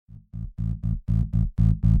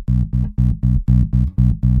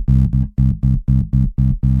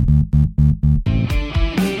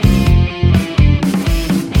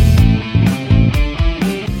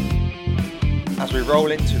As we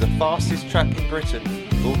roll into the fastest track in Britain,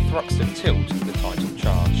 will Thruxton tilt the title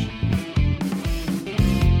charge?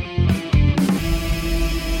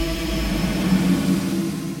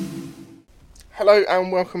 Hello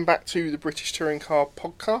and welcome back to the British Touring Car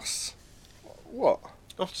Podcast. What?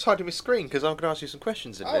 Off the side of my screen because I'm going to ask you some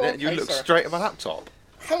questions in a Oh, minute. okay, You look sorry. straight at my laptop.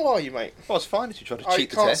 How are you, mate? Well, it's fine if you try to I cheat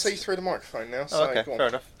the can't test. see through the microphone now, Oh, so okay, go on. fair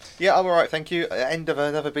enough. Yeah, I'm alright, thank you. End of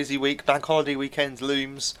another busy week. Bank holiday weekend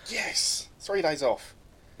looms. Yes, 3 days off.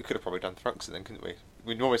 We could have probably done Thruxton then, couldn't we?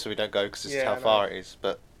 We normally say we don't go because it's Yeah, how I know. far it is,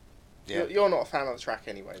 but yeah. You're not a fan of the track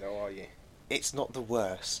anyway, though, are you? It's not the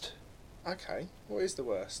worst. Okay, what is the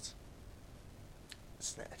worst?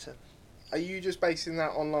 Snetterton. Are you just basing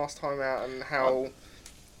that on last time out and how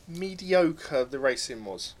mediocre the racing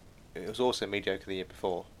was? It was also mediocre the year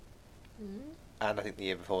before. And I think the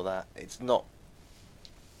year before that. It's not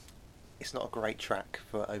a great track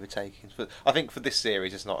for overtaking. But I think for this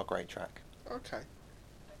series, it's not a great track. Okay.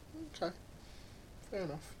 Fair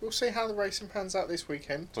enough. We'll see how the racing pans out this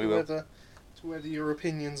weekend. We will. To whether your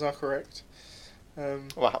opinions are correct.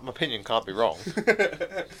 Well, my opinion can't be wrong.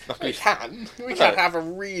 We can. We can have a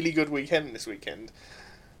really good weekend this weekend.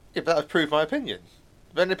 Yeah, but that would prove my opinion.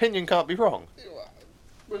 But an opinion can't be wrong.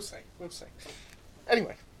 We'll see.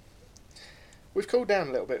 Anyway, we've cooled down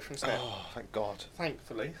a little bit from Snap. Oh, thank God.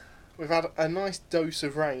 Thankfully, we've had a nice dose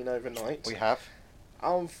of rain overnight. We have.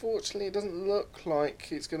 Unfortunately, it doesn't look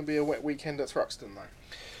like it's going to be a wet weekend at Thruxton, though.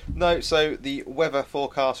 No, so the weather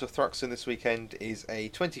forecast for Thruxton this weekend is a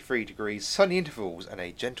 23 degrees, sunny intervals and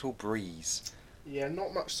a gentle breeze. Yeah,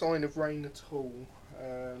 not much sign of rain at all.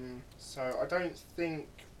 So I don't think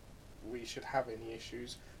we should have any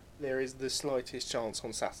issues. There is the slightest chance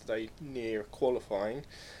on Saturday near qualifying.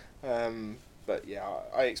 But yeah,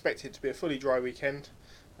 I expect it to be a fully dry weekend,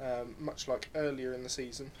 much like earlier in the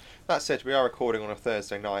season. That said, we are recording on a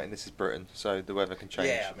Thursday night and this is Britain, so the weather can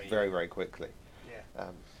change very, very quickly. Yeah.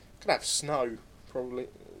 Could have snow, probably.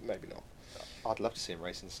 Maybe not. I'd love to see him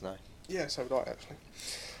race in the snow. Yeah, so would I, actually.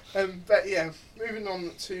 But yeah, moving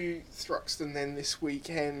on to Thruxton then this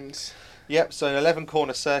weekend. Yep, so an 11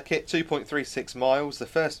 corner circuit, 2.36 miles. The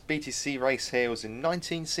first BTC race here was in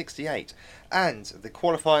 1968. And the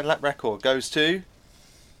qualifying lap record goes to...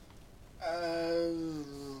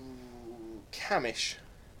 Camish.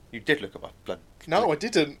 You did look at my blood. No, I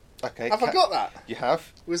didn't. Okay. Have I got that? You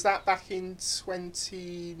have. Was that back in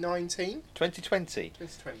 2019? 2020.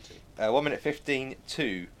 2020. 1 minute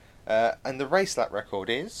 15.2. And the race lap record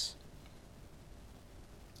is...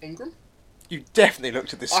 Ingram? You definitely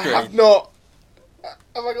looked at the screen. I have not.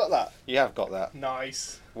 Have I got that? You have got that.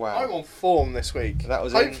 Nice. Wow. I'm on form this week. That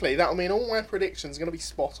was Hopefully that'll mean all my predictions are going to be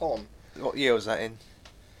spot on. What year was that in?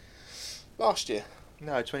 Last year.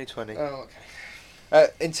 No, 2020. Oh, okay.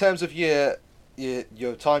 In terms of your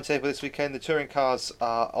timetable this weekend, the touring cars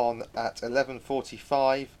are on at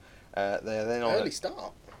 11:45. They're then on Early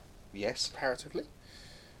start, yes. comparatively.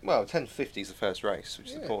 Well, 10:50 is the first race, which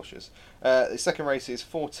is Yeah. the Porsches. The second race is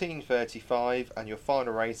 14:35, and your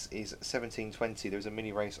final race is 17:20. There's a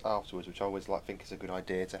mini race afterwards, which I always think is a good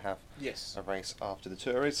idea to have Yes. a race after the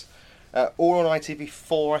Tours. All on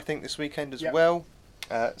ITV4, I think, this weekend as Yep. well.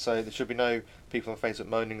 So there should be no people on Facebook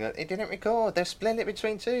moaning that it didn't record. They've split it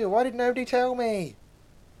between two. Why did nobody tell me?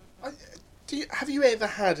 Have you ever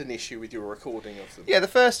had an issue with your recording of them? Yeah, the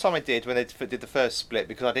first time I did, when they did the first split,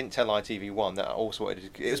 because I didn't tell ITV1 that I also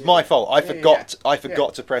wanted to... It was my fault. I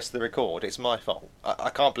forgot to press the record. It's my fault. I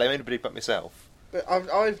can't blame anybody but myself. But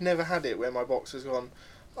I've never had it where my box has gone,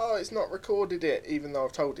 oh, it's not recorded it, even though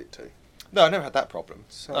I've told it to. No, I never had that problem.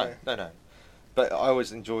 So- No. But I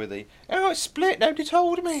always enjoy it's split, nobody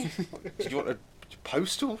told me. Did you want a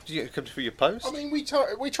postal? Did you come through your post? I mean, we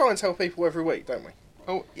try and tell people every week, don't we?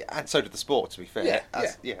 Oh, yeah, and so did the sport, to be fair.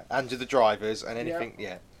 Yeah. And to the drivers and anything,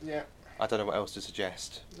 Yeah. I don't know what else to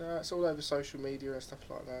suggest. No, it's all over social media and stuff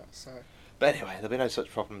like that. But anyway, there'll be no such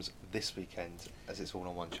problems this weekend, as it's all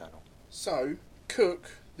on one channel. So,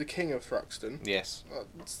 Cook, the king of Thruxton, Yes.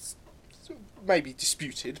 it's maybe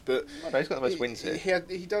disputed, but Well, no, he's got the most wins here.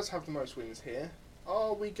 He does have the most wins here.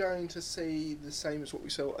 Are we going to see the same as what we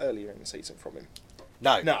saw earlier in the season from him?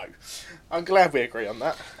 No. No. I'm glad we agree on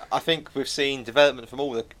that. I think we've seen development from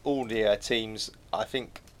all the teams. I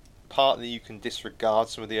think partly you can disregard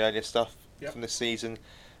some of the earlier stuff from this season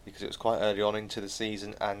because it was quite early on into the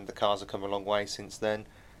season and the cars have come a long way since then.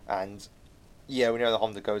 And yeah, we know the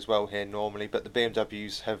Honda goes well here normally, but the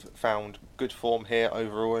BMWs have found good form here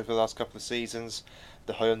overall over the last couple of seasons.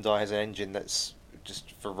 The Hyundai has an engine that's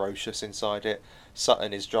just ferocious inside it.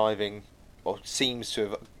 Sutton is driving, or seems to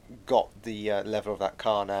have got the level of that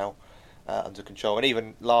car now under control. And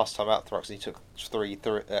even last time out Thruxton, he took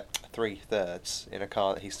three thirds in a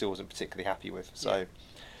car that he still wasn't particularly happy with. So,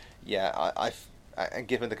 and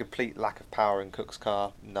given the complete lack of power in Cook's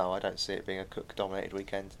car, no, I don't see it being a Cook-dominated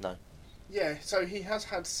weekend, no. Yeah, so he has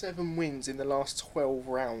had 7 wins in the last 12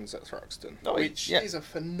 rounds at Thruxton, which is a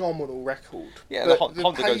phenomenal record. Yeah, the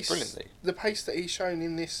Honda goes brilliantly. The pace that he's shown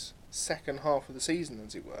in this second half of the season,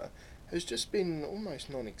 as it were, has just been almost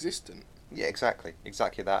non-existent. Yeah, exactly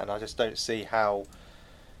that, and I just don't see how...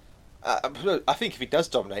 I think if he does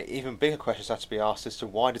dominate, even bigger questions have to be asked as to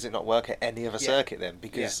why does it not work at any other circuit then,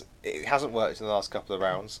 because it hasn't worked in the last couple of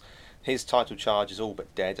rounds. His title charge is all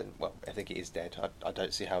but dead, and well, I think it is dead. I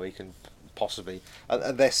don't see how he can possibly,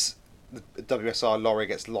 unless the WSR lorry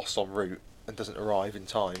gets lost en route and doesn't arrive in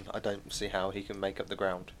time, I don't see how he can make up the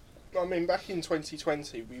ground. I mean, back in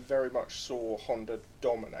 2020, we very much saw Honda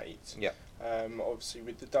dominate. Yeah. Obviously,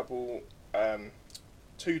 with the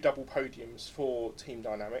two double podiums for Team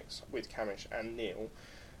Dynamics with Cammish and Neil.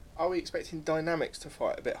 Are we expecting Dynamics to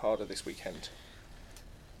fight a bit harder this weekend?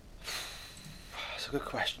 That's a good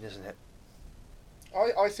question, isn't it?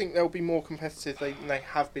 I think they'll be more competitive than they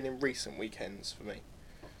have been in recent weekends for me.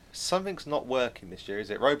 Something's not working this year, is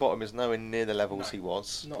it? Rowbottom is nowhere near the levels he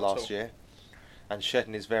was last year. And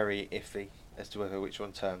Shedden is very iffy as to whether which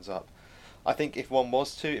one turns up. I think if one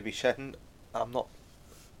was to, it'd be Shedden. I'm not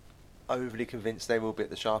overly convinced they will be at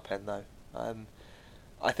the sharp end, though.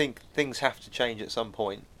 I think things have to change at some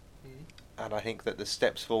point. And I think that the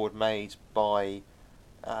steps forward made by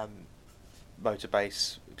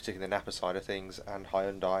Motorbase, particularly the Napa side of things, and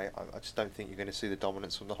Hyundai, I just don't think you're going to see the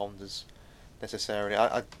dominance from the Hondas necessarily.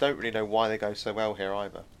 I don't really know why they go so well here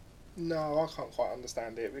either. No, I can't quite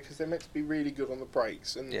understand it, because they're meant to be really good on the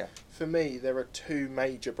brakes, and for me there are 2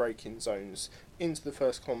 major braking zones, into the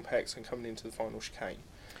first complex and coming into the final chicane.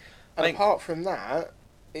 And apart from that,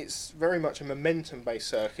 it's very much a momentum based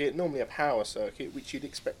circuit, normally a power circuit, which you'd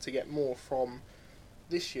expect to get more from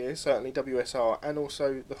this year, certainly WSR and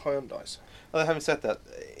also the Hyundais. Well, having said that,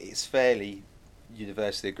 it's fairly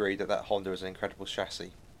universally agreed that Honda is an incredible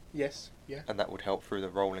chassis. Yes, yeah. And that would help through the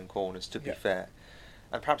rolling corners, to be fair.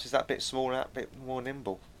 And perhaps it's that bit smaller, that bit more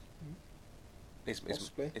nimble. It's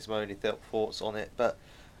my only thoughts on it. But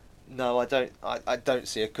no, I don't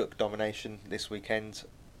see a Cook domination this weekend,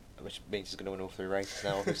 which means he's going to win all 3 races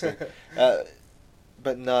now, obviously.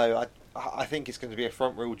 But no, I think it's going to be a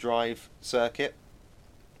front-wheel drive circuit.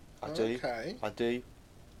 I do.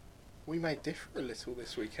 We may differ a little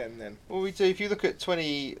this weekend then. Well, we do. If you look at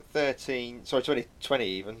 2020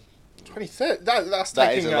 even. 2030? That's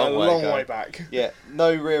taking a long way back. Yeah,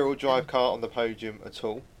 no rear-wheel drive car on the podium at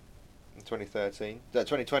all in 2013.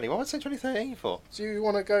 2020. What would I say 2013 for? Do you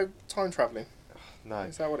want to go time travelling? No.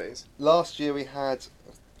 Is that what it is? Last year we had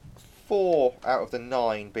 4 out of the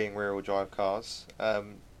 9 being rear-wheel drive cars. It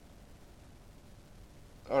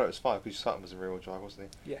was 5 because Sutton was in rear-wheel drive, wasn't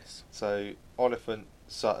he? Yes. So Oliphant,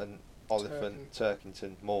 Sutton, Oliphant,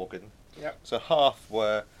 Turkington, Morgan. Yep. So half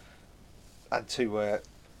were, and 2 were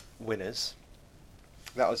winners.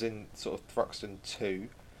 That was in sort of Thruxton 2,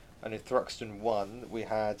 and in Thruxton 1 we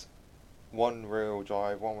had 1 rear-wheel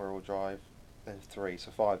drive, then 3,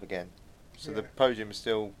 so 5 again. So the podium is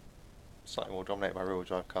still slightly more dominated by rear-wheel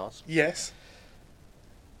drive cars. Yes.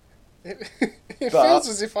 It feels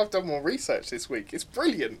as if I've done more research this week. It's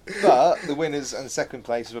brilliant. But the winners and second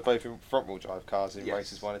places were both in front-wheel drive cars in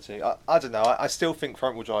races 1 and 2. I don't know. I still think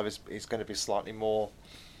front-wheel drive is going to be slightly more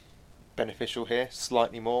beneficial here,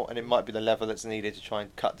 and it might be the level that's needed to try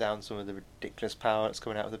and cut down some of the ridiculous power that's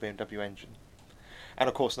coming out of the BMW engine. And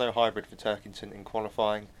of course, no hybrid for Turkington in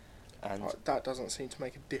qualifying. And that doesn't seem to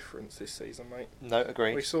make a difference this season, mate. No,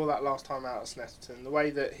 agreed. We saw that last time out at Snetterton. The way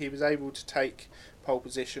that he was able to take pole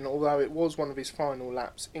position, although it was one of his final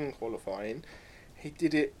laps in qualifying, he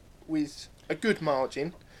did it with a good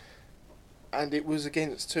margin, and it was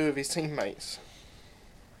against 2 of his teammates.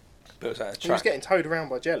 But it was at a track. He was getting towed around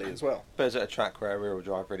by Jelly as well. But it's at a track where rear-wheel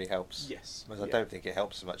drive really helps. Yes. Whereas I don't think it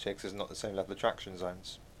helps as much here because it's not the same level of traction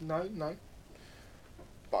zones. No.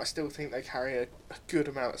 But I still think they carry a good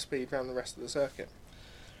amount of speed around the rest of the circuit.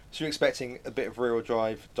 So you're expecting a bit of rear-wheel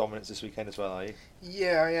drive dominance this weekend as well, are you?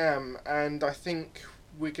 Yeah, I am. And I think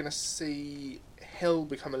we're going to see Hill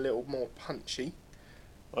become a little more punchy.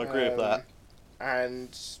 I agree with that.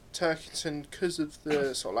 And Turkington, because of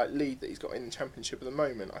the sort of like lead that he's got in the championship at the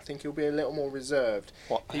moment, I think he'll be a little more reserved.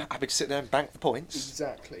 What? Happy to sit there and bank the points?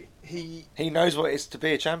 Exactly. He knows what it is to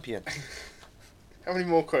be a champion. How many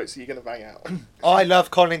more quotes are you going to bang out? I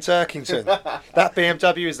love Colin Turkington. That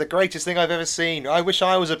BMW is the greatest thing I've ever seen. I wish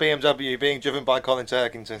I was a BMW being driven by Colin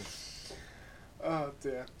Turkington. Oh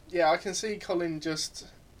dear. Yeah, I can see Colin just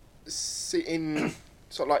sitting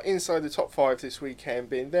sort of like inside the top 5 this weekend,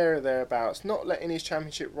 being there or thereabouts, not letting his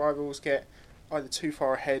championship rivals get either too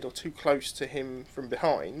far ahead or too close to him from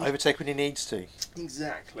behind. Overtake when he needs to.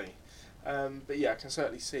 Exactly. But yeah, I can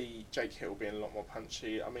certainly see Jake Hill being a lot more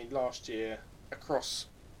punchy. I mean, last year, across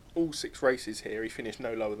all 6 races here, he finished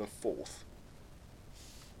no lower than 4th,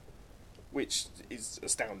 which is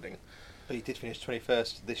astounding. But he did finish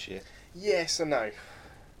 21st this year. Yes and no.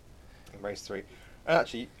 In race 3.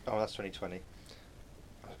 Actually, that's 2020.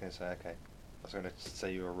 I was going to say, okay. I was going to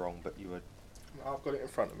say you were wrong, but you were... I've got it in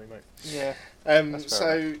front of me, mate. Yeah.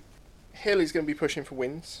 So, Hill is going to be pushing for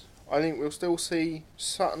wins. I think we'll still see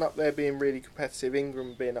Sutton up there being really competitive,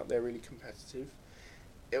 Ingram being up there really competitive.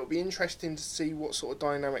 It'll be interesting to see what sort of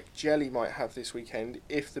dynamic Jelly might have this weekend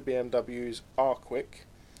if the BMWs are quick.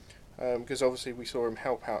 Because obviously we saw him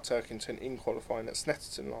help out Turkington in qualifying at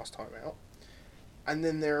Snetterton last time out. And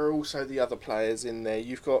then there are also the other players in there.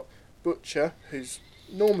 You've got Butcher, who's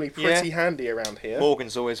normally pretty handy around here.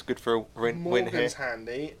 Morgan's always good for a win here. Morgan's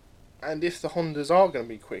handy. And if the Hondas are going to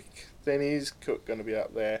be quick, then is Cook going to be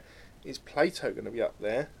up there? Is Plato going to be up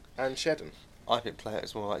there? And Shedden? I think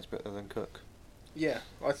Plato's more likely to be better than Cook. Yeah,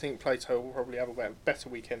 I think Plato will probably have a better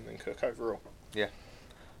weekend than Cook overall. Yeah.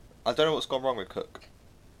 I don't know what's gone wrong with Cook.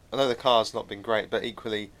 I know the car's not been great, but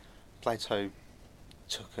equally, Plato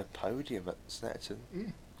took a podium at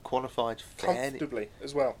Snetterton. Qualified comfortably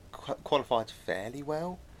as well. Qualified fairly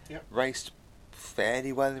well. Yep. Raced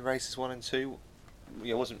fairly well in races 1 and 2.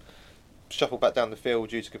 Wasn't shuffled back down the field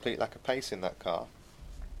due to complete lack of pace in that car.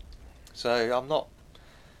 So I'm not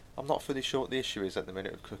fully sure what the issue is at the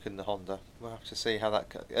minute with Cook and the Honda. We'll have to see how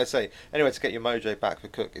that... anyway, to get your mojo back for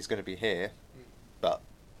Cook is going to be here. But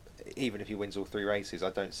even if he wins all 3 races, I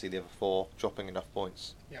don't see the other 4 dropping enough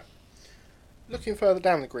points. Yeah. Looking further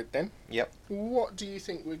down the grid then. Yep. What do you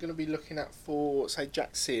think we're going to be looking at for, say,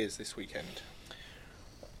 Jack Sears this weekend?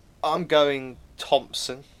 I'm going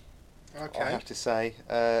Thompson. Okay. I have to say.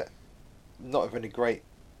 Not having a great...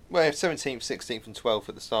 Well, 17th, 16th and 12th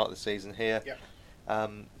at the start of the season here. Yep.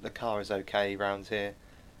 The car is okay round here.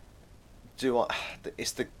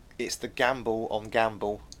 It's the gamble on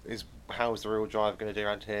gamble. Is how's the real drive going to do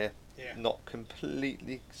around here? Yeah. Not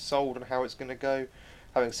completely sold on how it's going to go.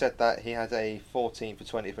 Having said that, he had a 14th, a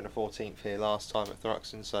 20th and a 14th here last time at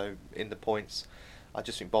Thruxton, so in the points, I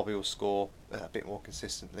just think Bobby will score a bit more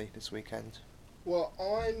consistently this weekend. Well,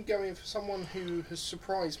 I'm going for someone who has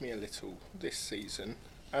surprised me a little this season,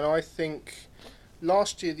 and I think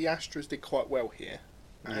last year the Astras did quite well here,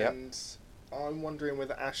 and I'm wondering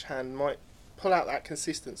whether Ashhan might pull out that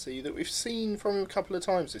consistency that we've seen from him a couple of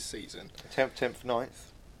times this season. 10th,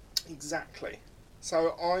 9th. Exactly.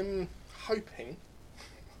 So I'm hoping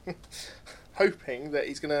that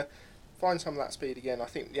he's going to find some of that speed again. I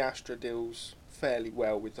think the Astra deals fairly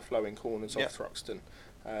well with the flowing corners of Thruxton.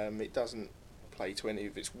 It doesn't play to any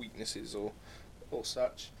of its weaknesses or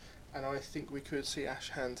such. And I think we could see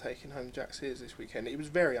Ashhan taking home Jack Sears this weekend. He was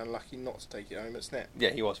very unlucky not to take it home at Snet.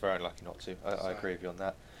 Yeah, he was very unlucky not to. I agree with you on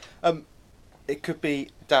that. It could be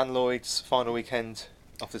Dan Lloyd's final weekend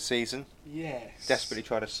of the season. Yes. Desperately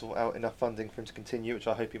trying to sort out enough funding for him to continue, which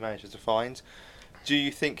I hope he manages to find. Do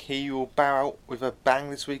you think he will bow out with a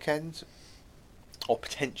bang this weekend? Or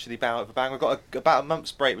potentially bow out with a bang? We've got about a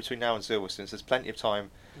month's break between now and Silverstone, so there's plenty of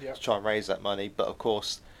time to try and raise that money. But of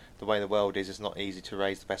course, the way the world is, it's not easy to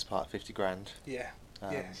raise the best part of 50 grand. Yeah.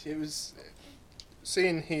 Yes, it was...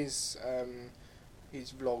 Seeing his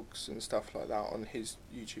vlogs and stuff like that on his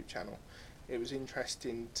YouTube channel, it was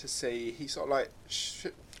interesting to see. He sort of like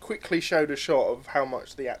quickly showed a shot of how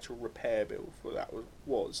much the actual repair bill for that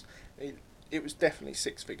was. It was definitely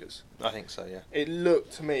 6 figures. I think so, yeah. It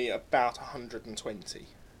looked to me about 120,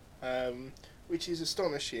 which is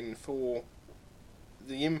astonishing for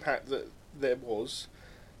the impact that there was,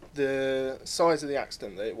 the size of the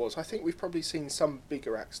accident that it was. I think we've probably seen some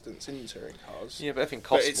bigger accidents in touring cars. Yeah, but everything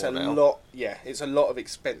costs more now. It's a lot of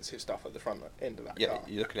expensive stuff at the front end of that car. Yeah,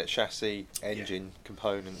 you're looking at chassis, engine,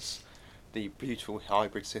 components, the beautiful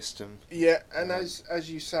hybrid system. Yeah, and as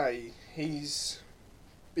you say, he's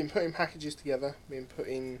been putting packages together, been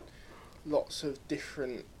putting lots of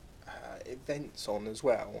different events on as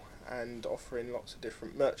well, and offering lots of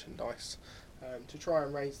different merchandise to try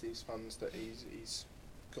and raise these funds that he's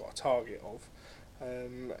got a target of.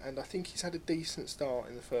 And I think he's had a decent start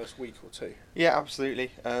in the first week or 2. Yeah,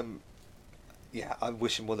 absolutely. I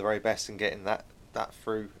wish him all the very best in getting that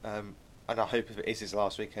through. and I hope if it is his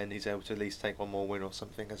last weekend, he's able to at least take one more win or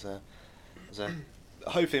something as a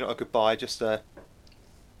hopefully not a goodbye, just a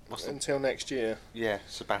until next year. Yeah,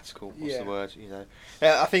 sabbatical. What's the word?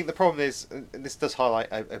 I think the problem is, and this does highlight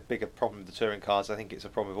a bigger problem with the touring cars. I think it's a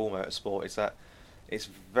problem with all motorsport, is that it's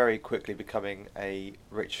very quickly becoming a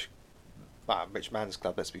rich man's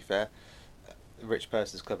club. Let's be fair, a rich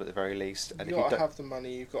person's club at the very least. And you've got to have the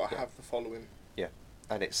money. You've got to have the following. Yeah,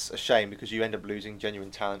 and it's a shame because you end up losing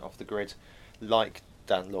genuine talent off the grid, like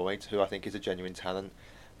Dan Lloyd, who I think is a genuine talent,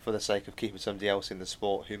 for the sake of keeping somebody else in the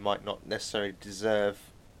sport who might not necessarily deserve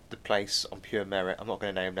the place on pure merit. I'm not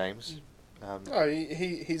going to name names. No,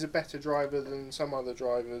 he's a better driver than some other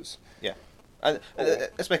drivers. Yeah. And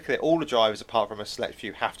let's make it clear, all the drivers apart from a select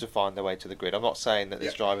few have to find their way to the grid. I'm not saying that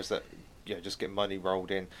there's drivers that just get money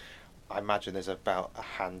rolled in. I imagine there's about a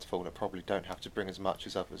handful that probably don't have to bring as much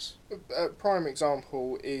as others. A prime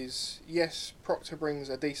example is, yes, Proctor brings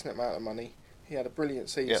a decent amount of money. He had a brilliant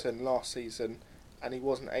season last season, and he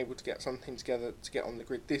wasn't able to get something together to get on the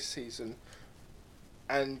grid this season.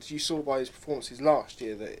 And you saw by his performances last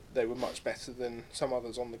year that they were much better than some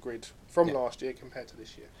others on the grid from last year compared to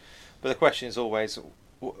this year. But the question is always,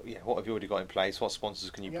 what have you already got in place? What sponsors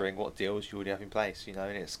can you bring? What deals do you already have in place? And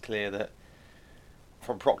it's clear that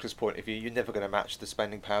from Proctor's point of view, you're never going to match the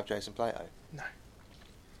spending power of Jason Plato.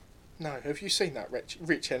 No. Have you seen that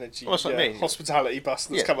Rich Energy what I mean. Hospitality bus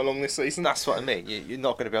that's come along this season? That's what I mean. You're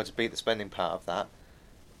not going to be able to beat the spending power of that.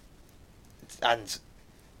 And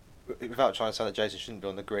without trying to say that Jason shouldn't be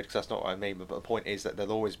on the grid, because that's not what I mean, but the point is that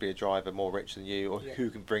there'll always be a driver more rich than you, or who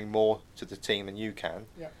can bring more to the team than you can,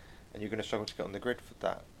 and you're going to struggle to get on the grid for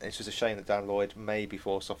that. It's just a shame that Dan Lloyd may be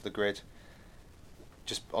forced off the grid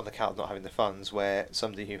just on account of not having the funds, where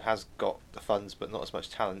somebody who has got the funds but not as much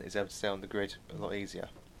talent is able to stay on the grid a lot easier.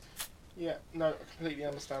 Yeah, no, I completely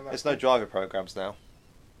understand that. There's no driver programs now,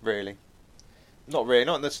 really. Not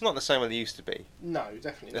really. It's not the same way they used to be. No,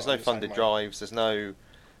 definitely There's not. no funded drives. There's no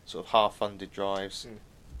sort of half-funded drives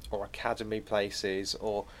or academy places.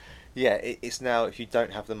 Or it's now, if you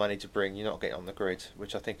don't have the money to bring, you're not getting on the grid,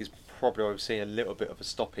 which I think is probably why we've seen a little bit of a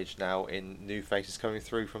stoppage now in new faces coming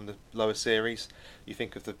through from the lower series. You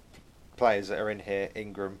think of the players that are in here: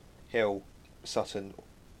 Ingram, Hill, Sutton,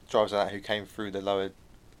 drivers like that who came through the lower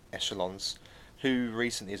echelons, who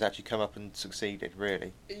recently has actually come up and succeeded,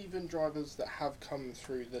 really. Even drivers that have come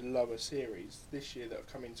through the lower series this year that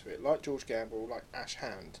have come into it, like George Gamble, like Ash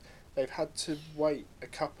Hand, they've had to wait a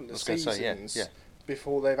couple of seasons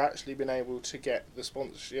before they've actually been able to get the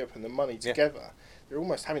sponsorship and the money together. They're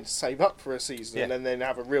almost having to save up for a season and then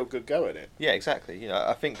have a real good go at it. Yeah, exactly.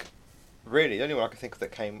 I think really the only one I can think of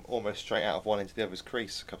that came almost straight out of one into the other was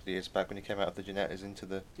Crease a couple of years back when he came out of the Ginettas into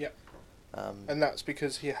the... and that's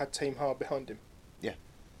because he had Team Hard behind him. Yeah.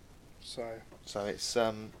 So it's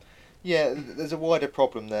there's a wider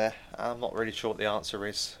problem there. I'm not really sure what the answer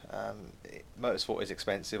is. Motorsport is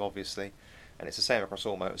expensive, obviously, and it's the same across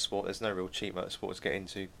all motorsport. There's no real cheap motorsport to get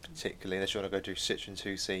into, particularly unless you want to go do Citroen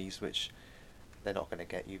 2Cs, which they're not going to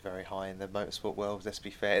get you very high in the motorsport world. Let's be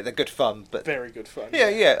fair, they're good fun, but very good fun.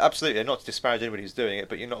 Yeah, absolutely. Not to disparage anybody who's doing it,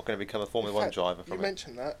 but you're not going to become a Formula 1 driver from it. You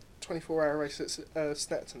mentioned that 24-hour race at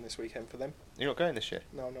Snetterton this weekend for them. You're not going this year?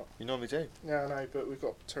 No, I'm not. You normally do. Yeah, I know, but we've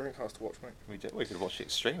got touring cars to watch, mate. We do. We could watch it,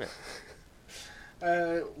 stream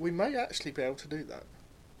it. We may actually be able to do that.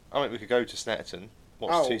 I mean, we could go to Snetterton,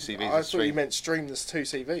 watch 2CVs. I thought you meant stream the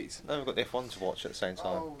 2CVs. No, we've got the F1 to watch at the same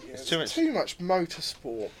time. Oh, yeah. It's too much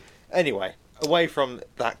motorsport. Anyway, away from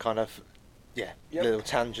that kind of little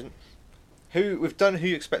tangent. We've done who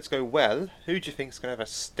you expect to go well. Who do you think is going to have a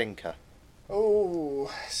stinker?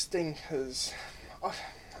 Oh, stinkers. I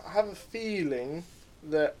have a feeling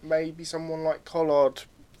that maybe someone like Collard,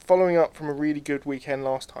 following up from a really good weekend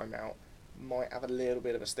last time out, might have a little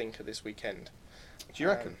bit of a stinker this weekend. Do you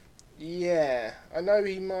reckon? Yeah, I know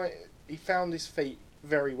he might. He found his feet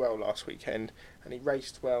very well last weekend, and he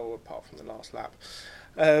raced well apart from the last lap.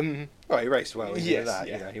 He raced well.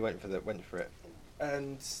 Yes, he went for it.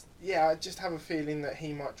 And I just have a feeling that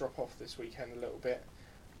he might drop off this weekend a little bit.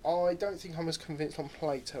 I don't think I'm as convinced on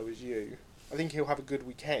Plato as you. I think he'll have a good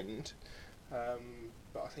weekend,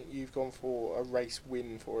 but I think you've gone for a race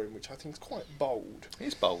win for him, which I think is quite bold.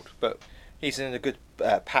 He's bold, but he's in a good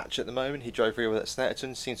patch at the moment. He drove really well at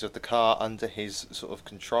Snetterton, seems to have the car under his sort of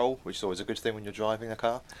control, which is always a good thing when you're driving a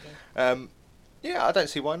car. I don't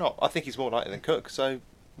see why not. I think he's more likely than Cook, so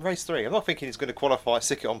race 3. I'm not thinking he's going to qualify,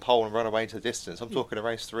 stick it on pole and run away into the distance. I'm talking a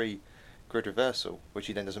race 3 grid reversal, which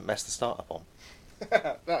he then doesn't mess the start up on.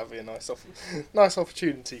 That would be a nice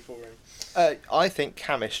opportunity for him. I think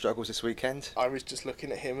Camish struggles this weekend. I was just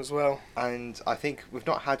looking at him as well. And I think we've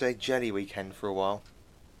not had a jelly weekend for a while.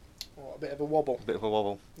 Well, What, a bit of a wobble? A bit of a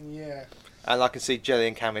wobble. Yeah. And I can see Jelly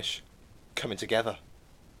and Camish coming together.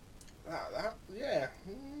 Yeah.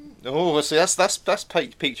 Oh, so that's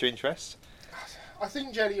piqued your interest. I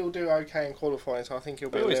think Jelly will do okay in qualifying, so I think he'll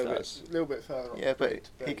be a little bit further up. Yeah, but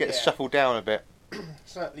he gets shuffled down a bit.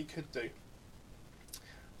 Certainly could do.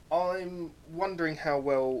 I'm wondering how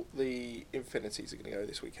well the Infinities are going to go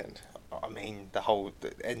this weekend. I mean, the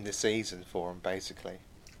end of the season for them, basically.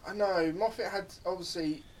 I know. Moffat had,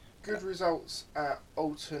 obviously, good results at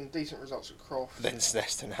Alton, decent results at Croft. Then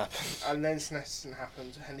Snetterton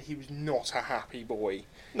happened. And he was not a happy boy.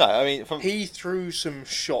 No, I mean... he threw some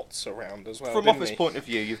shots around as well, From Moffat's point of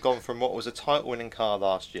view, you've gone from what was a title-winning car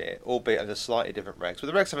last year, albeit under slightly different regs. But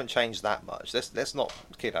the regs haven't changed that much. Let's not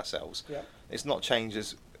kid ourselves. Yeah. It's not changed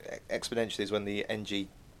as exponentially as when the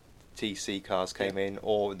NGTC cars came in,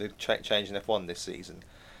 or the change in F1 this season.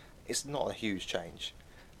 It's not a huge change.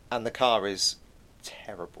 And the car is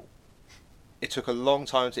terrible. It took a long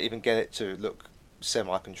time to even get it to look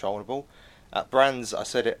semi-controllable. At Brands, I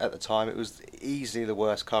said it at the time, it was easily the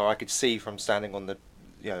worst car I could see from standing on the,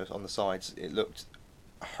 on the sides. It looked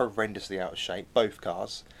horrendously out of shape, both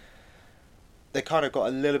cars. They kind of got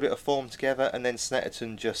a little bit of form together, and then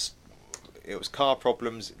Snetterton just... It was car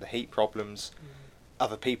problems, the heat problems,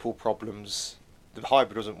 other people problems. The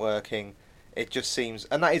hybrid wasn't working. It just seems...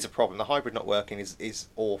 And that is a problem. The hybrid not working is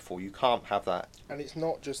awful. You can't have that. And it's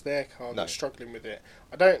not just their car that's struggling with it.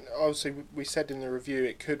 Obviously, we said in the review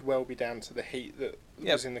it could well be down to the heat that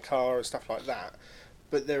was in the car and stuff like that.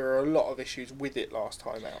 But there are a lot of issues with it last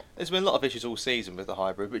time out. There's been a lot of issues all season with the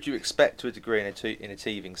hybrid, which you expect to a degree in a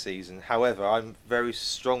teething season. However, I'm very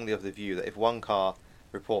strongly of the view that if one car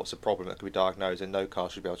reports a problem that could be diagnosed, then no car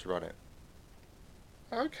should be able to run it.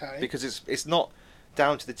 Okay. Because it's not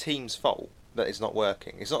down to the team's fault that it's not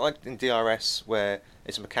working. It's not like in DRS where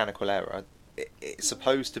it's a mechanical error. It's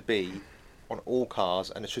supposed to be on all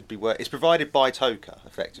cars, and it should be it's provided by TOCA,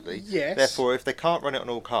 effectively. Yes. Therefore, if they can't run it on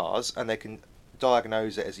all cars, and they can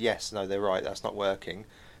diagnose it as, yes, no, they're right, that's not working,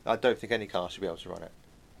 I don't think any car should be able to run it.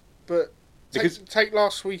 But take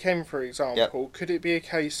last weekend, for example. Yep. Could it be a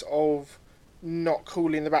case of not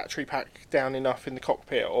cooling the battery pack down enough in the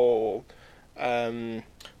cockpit, or...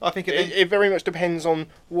 I think it very much depends on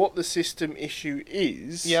what the system issue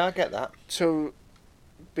is. Yeah, I get that. To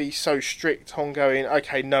be so strict on going,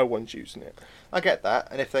 okay, no one's using it. I get that,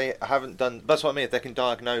 and if they haven't done... That's what I mean, if they can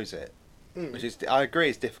diagnose it, which is... I agree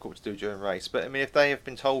it's difficult to do during race, but I mean, if they have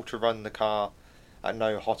been told to run the car at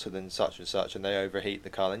no hotter than such and such, and they overheat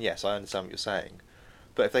the car, then yes, I understand what you're saying.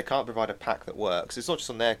 But if they can't provide a pack that works, it's not just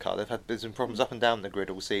on their car. There's been problems up and down the grid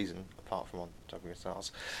all season, apart from on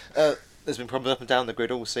WSRs. There's been problems up and down the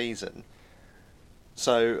grid all season.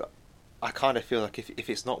 So I kind of feel like if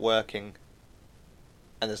it's not working,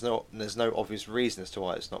 and there's no obvious reason as to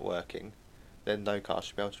why it's not working, then no car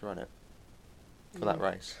should be able to run it for that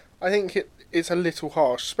race. I think it's a little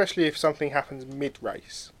harsh, especially if something happens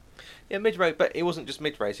mid-race. Yeah, mid-race, but it wasn't just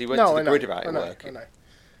mid-race. He went to the grid about it working. I know.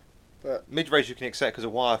 But mid-race you can accept because a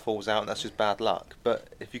wire falls out and that's just bad luck. But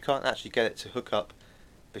if you can't actually get it to hook up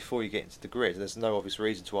before you get into the grid, there's no obvious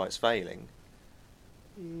reason to why it's failing.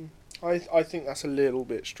 I think that's a little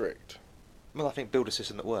bit strict. Well, I think build a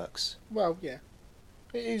system that works. Well, yeah.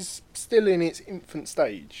 It is still in its infant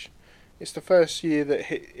stage. It's the first year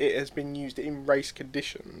that it has been used in race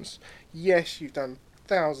conditions. Yes, you've done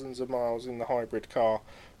thousands of miles in the hybrid car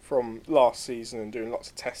from last season and doing lots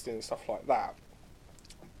of testing and stuff like that.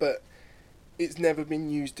 But it's never been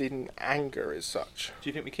used in anger as such. Do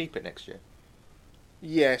you think we keep it next year?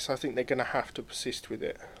 Yes, I think they're going to have to persist with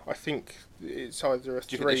it. I think it's either a 3...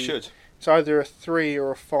 Do you think they should? It's either a 3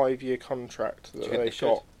 or a 5 year contract that they've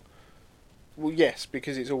got. Well, yes,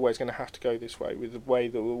 because it's always going to have to go this way with the way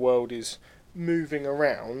that the world is moving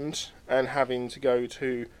around and having to go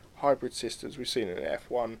to hybrid systems. We've seen it in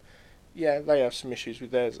F1. Yeah, they have some issues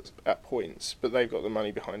with theirs at points, but they've got the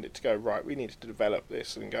money behind it to go, right, we need to develop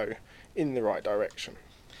this and go in the right direction.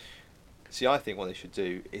 See, I think what they should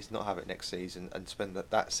do is not have it next season and spend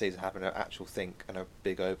that season having an actual think and a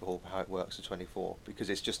big overhaul of how it works for 24, because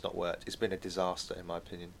it's just not worked. It's been a disaster, in my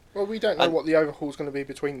opinion. Well, we don't know what the overhaul's going to be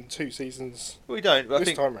between 2 seasons. We don't, but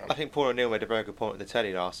time round. I think Paul O'Neill made a very good point on the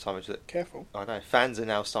telly last time. Which that, careful. I know, fans are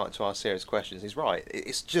now starting to ask serious questions. He's right.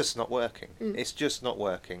 It's just not working. It's just not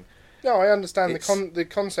working. No, I understand the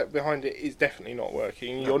concept behind it is definitely not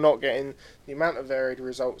working. No. You're not getting the amount of varied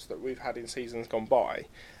results that we've had in seasons gone by.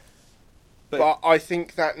 But I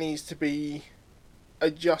think that needs to be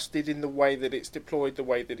adjusted in the way that it's deployed, the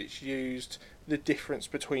way that it's used, the difference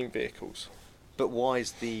between vehicles. But why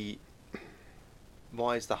is the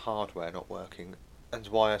hardware not working, and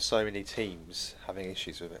why are so many teams having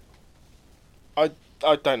issues with it? I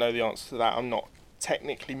don't know the answer to that. I'm not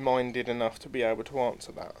technically minded enough to be able to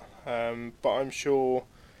answer that. But I'm sure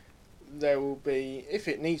there will be, if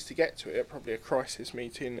it needs to get to it, probably a crisis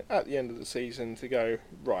meeting at the end of the season to go,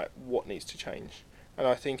 right, what needs to change? And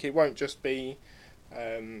I think it won't just be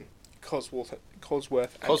Cosworth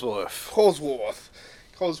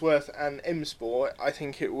and M Sport. I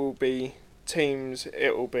think it will be teams,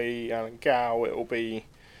 it will be Alan Gow, it will be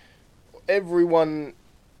everyone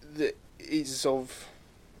that is of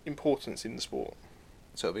importance in the sport.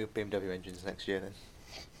 So it'll be BMW engines next year then?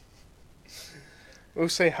 We'll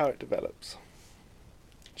see how it develops.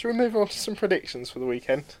 Shall we move on to some predictions for the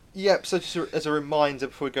weekend? Yep, so just as a reminder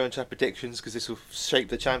before we go into our predictions, because this will shape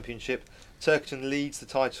the championship, Turkington leads the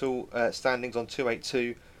title standings on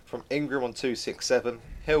 282, from Ingram on 267,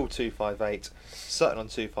 Hill 258, Sutton on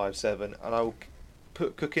 257, and I will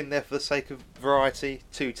put Cook in there for the sake of variety,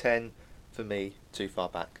 210 for me, too far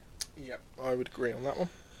back. Yep, I would agree on that one.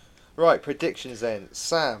 Right, predictions then.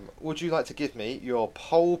 Sam, would you like to give me your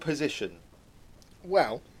pole position?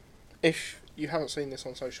 Well, if you haven't seen this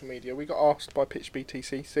on social media, we got asked by Pitch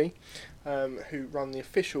BTCC, who run the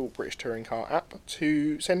official British Touring Car app,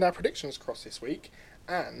 to send our predictions across this week,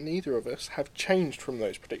 and neither of us have changed from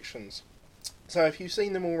those predictions. So if you've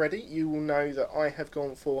seen them already, you will know that I have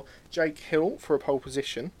gone for Jake Hill for a pole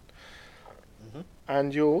position. Mm-hmm.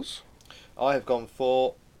 And yours? I have gone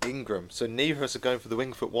for Ingram. So neither of us are going for the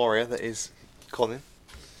Wingfoot Warrior, that is Colin.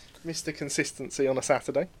 Mr. Consistency on a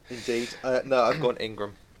Saturday. Indeed. No, I've gone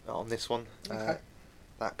Ingram on this one. Okay.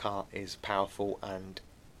 That car is powerful, and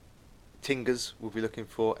Tingers will be looking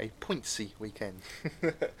for a pointsy weekend.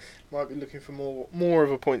 Might be looking for more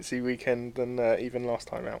of a pointsy weekend than even last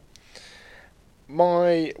time out.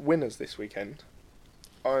 My winners this weekend,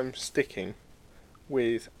 I'm sticking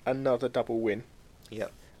with another double win.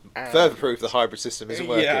 Yep. Further proof the hybrid system isn't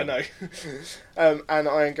working. Yeah, I know. And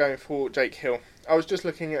I am going for Jake Hill. I was just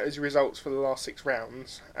looking at his results for the last 6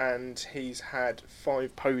 rounds, and he's had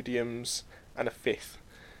 5 podiums and a 5th.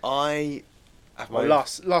 I have my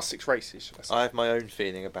last 6 races, should I say. I have my own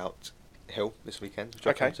feeling about Hill this weekend, which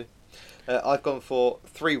I'll come to. I've gone for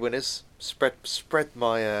 3 winners. Spread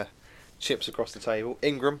my chips across the table.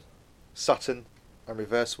 Ingram, Sutton, and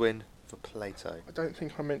reverse win for Plato. I don't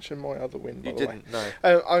think I mentioned my other win, by You the didn't, way.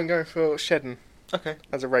 no. I'm going for Shedden. Okay.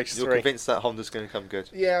 As a race You're 3. convinced that Honda's going to come good?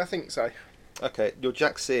 Yeah, I think so. Okay, your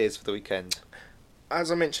Jack Sears for the weekend.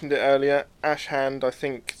 As I mentioned it earlier, Ashhand, I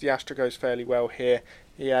think the Astra goes fairly well here.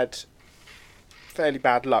 He had fairly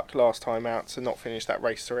bad luck last time out to not finish that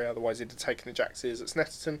race 3, otherwise he'd have taken the Jack Sears at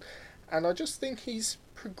Snetterton. And I just think he's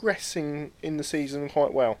progressing in the season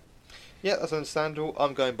quite well. Yeah, that's understandable.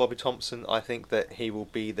 I'm going Bobby Thompson. I think that he will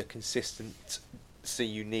be the consistency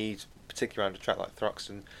you need, particularly around a track like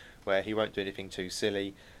Thruxton, where he won't do anything too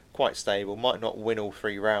silly. Quite stable, might not win all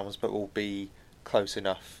 3 rounds, but will be close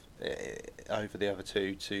enough over the other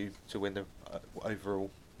 2 to win the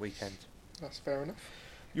overall weekend. That's fair enough.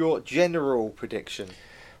 Your general prediction?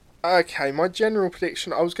 Okay, my general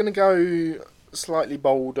prediction, I was going to go slightly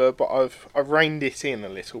bolder, but I've reined it in a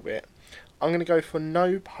little bit. I'm going to go for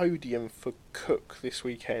no podium for Cook this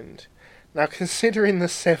weekend. Now, considering the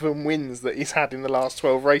 7 wins that he's had in the last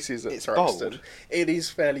 12 races at Thruxton, it is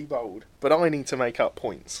fairly bold. But I need to make up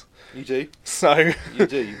points. You do? So you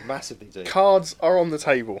do, you massively do. Cards are on the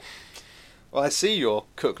table. Well, I see your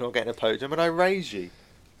Cook not getting a podium, and I raise you.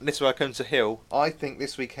 And this is where I come to Hill. I think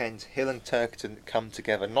this weekend, Hill and Turkington come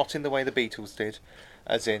together, not in the way the Beatles did,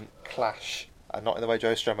 as in clash, and not in the way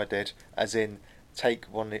Joe Strummer did, as in take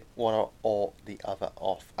one or the other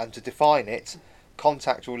off. And to define it,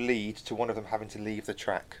 contact will lead to one of them having to leave the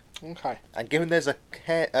track. Okay. And given there's a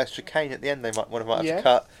chicane at the end, one of them might have to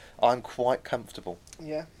cut. I'm quite comfortable.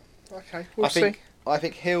 Yeah. Okay. We'll see. I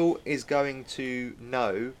think Hill is going to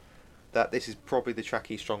know that this is probably the track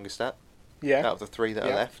he's strongest at. Yeah. Out of the 3 that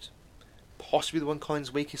are left, possibly the one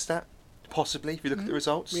Colin's weakest at. Possibly, if you look at the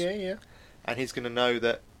results. Yeah. And he's going to know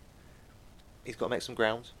that he's got to make some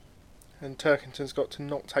ground. And Turkington's got to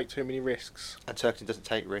not take too many risks. And Turkington doesn't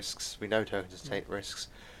take risks. We know Turkington doesn't take risks.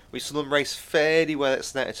 We saw them race fairly well at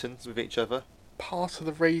Snetterton with each other. Part of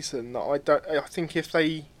the reason that I think if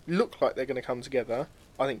they look like they're going to come together,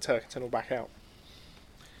 I think Turkington will back out.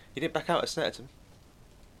 He didn't back out at Snetterton.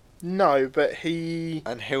 No, but he...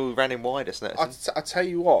 And Hill ran in wide at Snetterton. I tell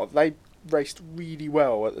you what, they raced really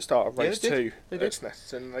well at the start of race 2 at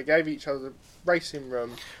Snetterton. They gave each other racing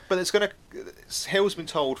room. But Hill's been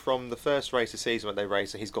told from the first race of the season when they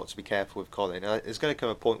raced that he's got to be careful with Colin. There's going to come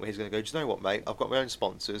a point where he's going to go, do you know what, mate? I've got my own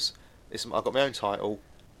sponsors. I've got my own title.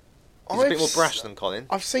 He's a bit more brash than Colin.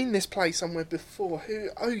 I've seen this play somewhere before.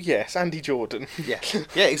 Oh yes, Andy Jordan. Yeah,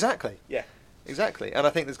 exactly. Yeah. Exactly, and I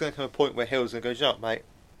think there's going to come a point where Hill's going to go, "Jump, mate.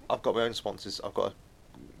 I've got my own sponsors. I've got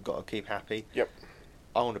to keep happy. Yep.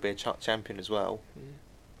 I want to be a champion as well.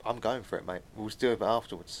 I'm going for it, mate. We'll just do it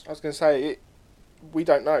afterwards." I was going to say, we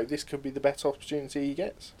don't know. This could be the best opportunity he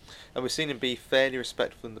gets. And we've seen him be fairly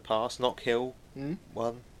respectful in the past. Knock Hill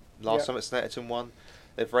won. Last time at Snetterton won.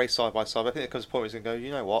 They've raced side by side. I think there comes a point where he's going to go,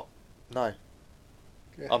 "You know what? No.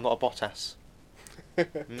 Yeah. I'm not a Bottas.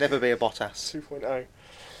 Never be a Bottas." 2.0.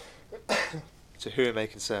 To whom it may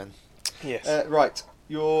concern. Yes. Right.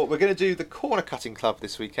 We're going to do the corner cutting club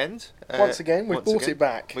this weekend. Once again, we've brought it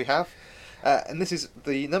back. We have. And this is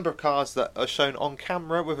the number of cars that are shown on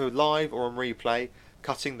camera, whether live or on replay,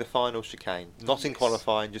 cutting the final chicane. Not in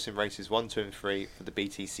qualifying, just in races 1, 2 and 3 for the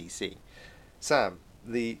BTCC. Sam,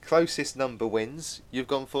 the closest number wins. You've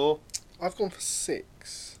gone for? I've gone for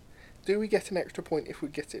 6. Do we get an extra point if we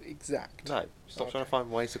get it exact? No. Stop trying to find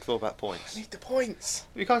ways to claw back points. I need the points.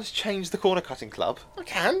 You can't just change the corner cutting club. I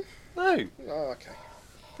can. No. Oh, okay.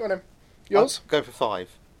 Go on then. Yours? I'll go for 5.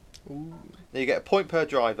 Ooh. Now you get a point per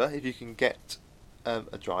driver if you can get one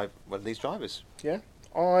of these drivers. Yeah.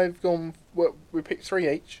 I've gone... Well, we picked 3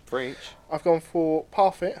 each. 3 each. I've gone for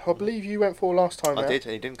Parfit, who I believe you went for last time. I did,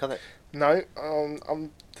 and he didn't cut it. No.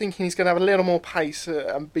 I'm thinking he's going to have a little more pace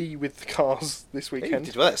and be with the cars this weekend.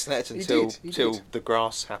 He did well at Snetterton until the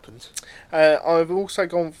grass happened. I've also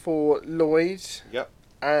gone for Lloyd. Yep.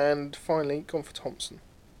 And finally gone for Thompson.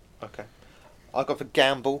 Okay. I've gone for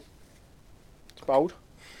Gamble. It's bold.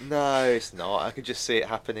 No, it's not. I can just see it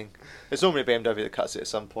happening. There's normally a BMW that cuts it at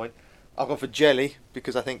some point. I've gone for Jelly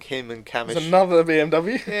because I think him and Camish... There's another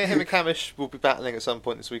BMW. Yeah, him and Camish will be battling at some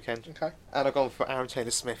point this weekend. Okay. And I've gone for Aaron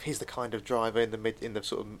Taylor-Smith. He's the kind of driver in the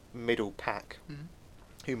sort of middle pack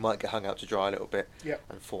who might get hung out to dry a little bit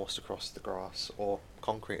and forced across the grass or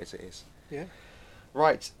concrete as it is. Yeah.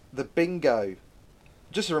 Right, the bingo.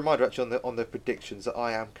 Just a reminder, actually, on the predictions that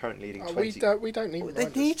I am currently leading 20. We don't need. They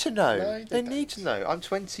need to know. No, they need to know. I'm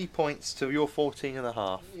 20 points to your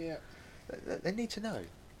 14.5. Yeah. They need to know.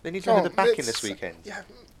 They need to know the backing this weekend. Yeah,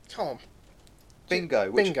 come on.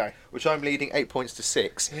 Bingo. Which I'm leading 8 points to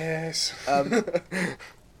 6. Yes.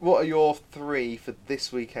 What are your 3 for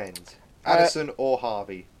this weekend? Addison or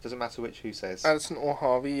Harvey? Doesn't matter who says. Addison or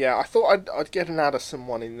Harvey, yeah. I thought I'd get an Addison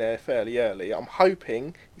one in there fairly early. I'm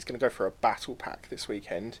hoping he's going to go for a battle pack this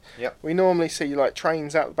weekend. Yep. We normally see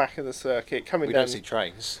trains out the back of the circuit coming down. We don't see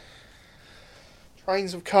trains.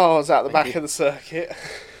 Trains of cars out the back of the circuit.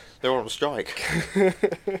 They're all on strike.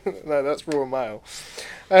 No, that's Royal Mail.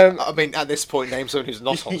 I mean, at this point, name someone who's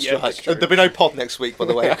not on strike. There'll be no pod next week, by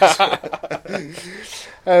the way.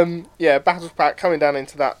 Battle pack coming down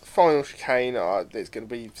into that final chicane. There's going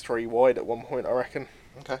to be 3 wide at one point, I reckon.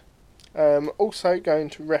 Okay. Also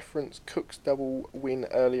going to reference Cook's double win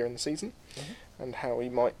earlier in the season and how he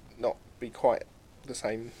might not be quite the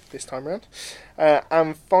same this time round.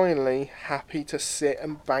 And finally, happy to sit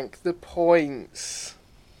and bank the points.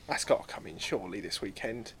 That's got to come in surely this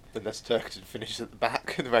weekend. Unless Turkington finishes at the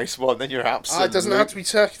back in the race 1, then you're absolutely... It doesn't have to be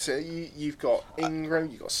Turkington. You've got Ingram,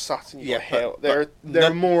 you've got Sutton, you've got Hill. There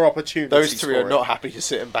are more opportunities. Those 3 are not happy to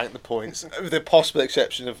sit and bank the points. With the possible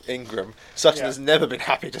exception of Ingram, Sutton has never been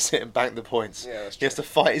happy to sit and bank the points. Yeah, that's true. He has to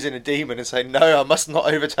fight his inner demon and say, no, I must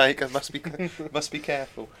not overtake, I must be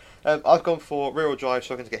careful. I've gone for rear-wheel drive,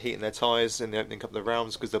 struggling to get heat in their tyres in the opening couple of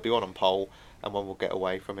rounds because there'll be one on pole and one will get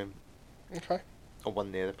away from him. Okay. Or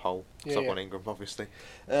one near the pole. Yeah, Someone Ingram, obviously.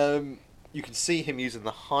 You can see him using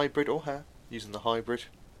the hybrid, or her using the hybrid,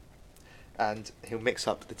 and he'll mix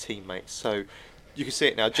up the teammates. So you can see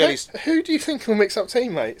it now. Jelly's. Who do you think will mix up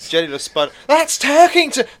teammates? Jelly will spun. That's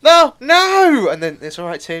Turkington. No. And then it's all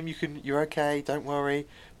right, Tim. You're okay. Don't worry.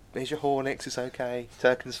 Here's your Horlicks. It's okay.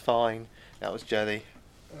 Turkin's fine. That was Jelly.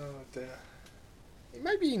 Oh dear.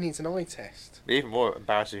 Maybe he needs an eye test. It'd be even more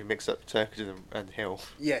embarrassing if you mix up Turkington and Hill.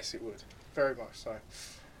 Yes, it would. Very much so.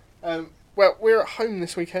 Well, we're at home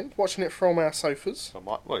this weekend, watching it from our sofas.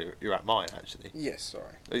 Well, you're at mine, actually. Yes,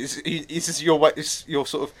 sorry. Is this your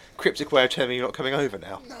sort of cryptic way of telling me you're not coming over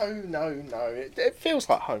now? No. It feels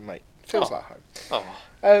like home, mate. It feels like home. Oh.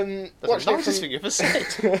 That's the nicest thing you've ever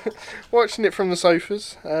said. Watching it from the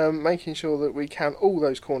sofas, making sure that we count all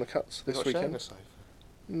those corner cuts this weekend. A sofa?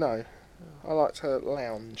 No. I like to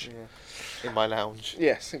lounge. Yeah. In my lounge.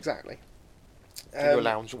 Yes, exactly. In your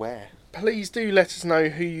lounge where? Please do let us know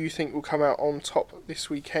who you think will come out on top this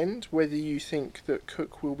weekend, whether you think that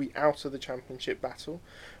Cook will be out of the championship battle,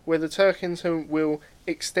 whether Turkington will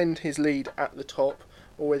extend his lead at the top,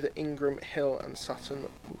 or whether Ingram, Hill and Sutton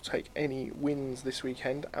will take any wins this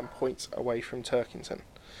weekend and points away from Turkington.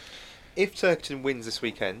 If Turkington wins this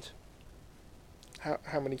weekend...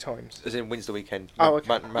 How many times? As in wins the weekend. Oh,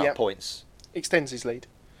 okay. Amount of points. extends his lead.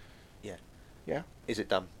 Yeah. Yeah? Is it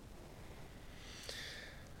done?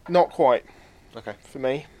 Not quite. Okay. For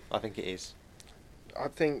me. I think it is. I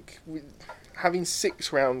think having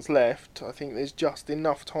 6 rounds left, I think there's just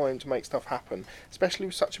enough time to make stuff happen, especially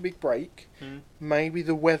with such a big break. Maybe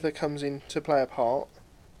the weather comes in to play a part.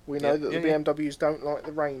 We know that the BMWs don't like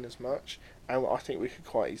the rain as much, and I think we could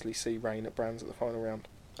quite easily see rain at Brands at the final round.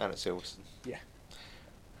 And at Silverstone. Yeah.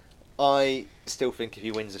 I still think if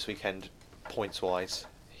he wins this weekend, points-wise,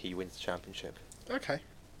 he wins the championship. Okay.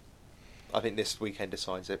 I think this weekend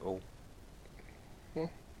decides it all. Well,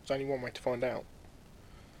 there's only one way to find out.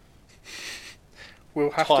 We'll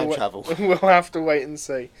have travel. We'll have to wait and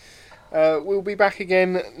see. We'll be back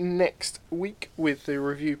again next week with the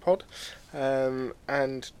review pod,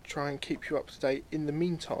 and try and keep you up to date in the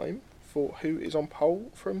meantime for who is on pole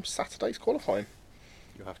from Saturday's qualifying.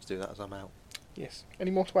 You'll have to do that as I'm out. Yes. Any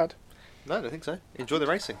more to add? No, I don't think so. Enjoy the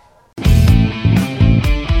racing.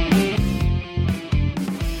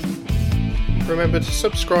 Remember to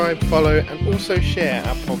subscribe, follow and also share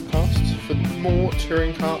our podcasts for more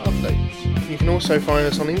touring car updates. You can also find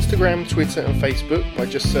us on Instagram, Twitter and Facebook by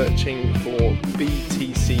just searching for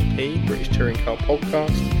BTCP, British Touring Car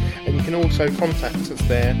Podcast, and you can also contact us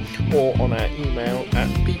there or on our email at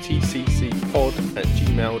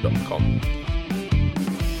btccpod@gmail.com.